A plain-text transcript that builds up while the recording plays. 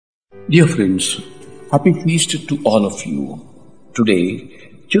Dear friends, happy feast to all of you. Today,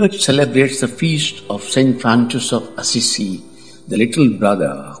 Church celebrates the feast of Saint Francis of Assisi, the little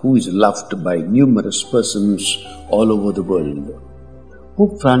brother who is loved by numerous persons all over the world.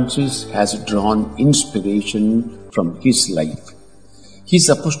 Pope Francis has drawn inspiration from his life. His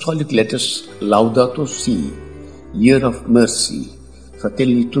apostolic letters Laudato Si, Year of Mercy,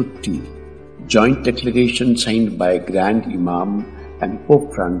 Fratelli Tutti, joint declaration signed by Grand Imam and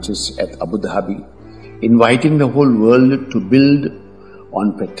Pope Francis at Abu Dhabi, inviting the whole world to build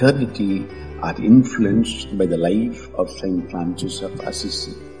on fraternity, are influenced by the life of Saint Francis of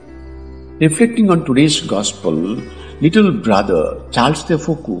Assisi. Reflecting on today's Gospel, little brother Charles de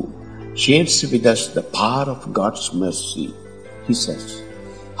Foucault shares with us the power of God's mercy. He says,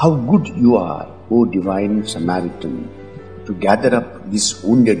 "How good you are, O divine Samaritan, to gather up this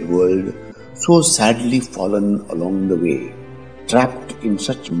wounded world so sadly fallen along the way, trapped in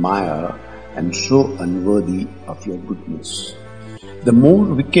such mire and so unworthy of your goodness. The more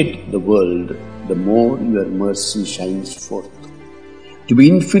wicked the world, the more your mercy shines forth. To be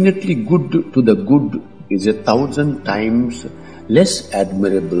infinitely good to the good is 1,000 times less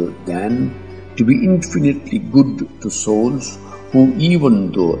admirable than to be infinitely good to souls who,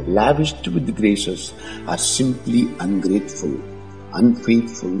 even though lavished with graces, are simply ungrateful,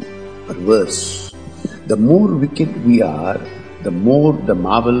 unfaithful, perverse. The more wicked we are, the more the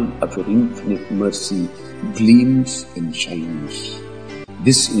marvel of your infinite mercy gleams and shines.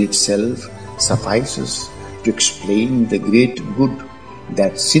 This in itself suffices to explain the great good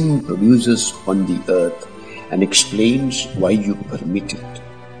that sin produces on the earth and explains why you permit it.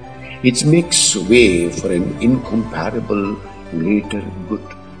 It makes way for an incomparable greater good,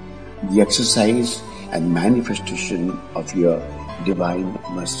 the exercise and manifestation of your divine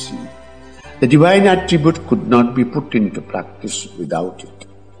mercy. The divine attribute could not be put into practice without it.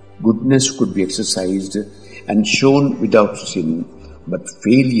 Goodness could be exercised and shown without sin, but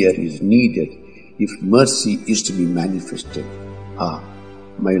failure is needed if mercy is to be manifested. Ah,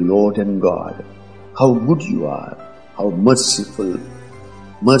 my Lord and God, how good you are, how merciful.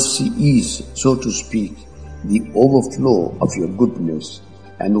 Mercy is, so to speak, the overflow of your goodness,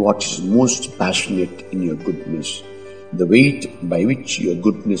 and what is most passionate in your goodness, the weight by which your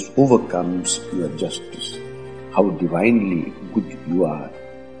goodness overcomes your justice. How divinely good you are.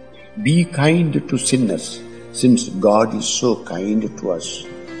 Be kind to sinners, since God is so kind to us.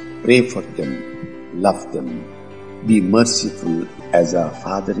 Pray for them, love them. Be merciful as our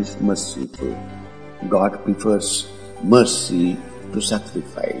Father is merciful. God prefers mercy to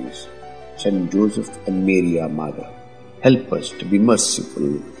sacrifice. Saint Joseph and Mary, our Mother, help us to be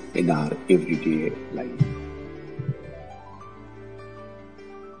merciful in our everyday life.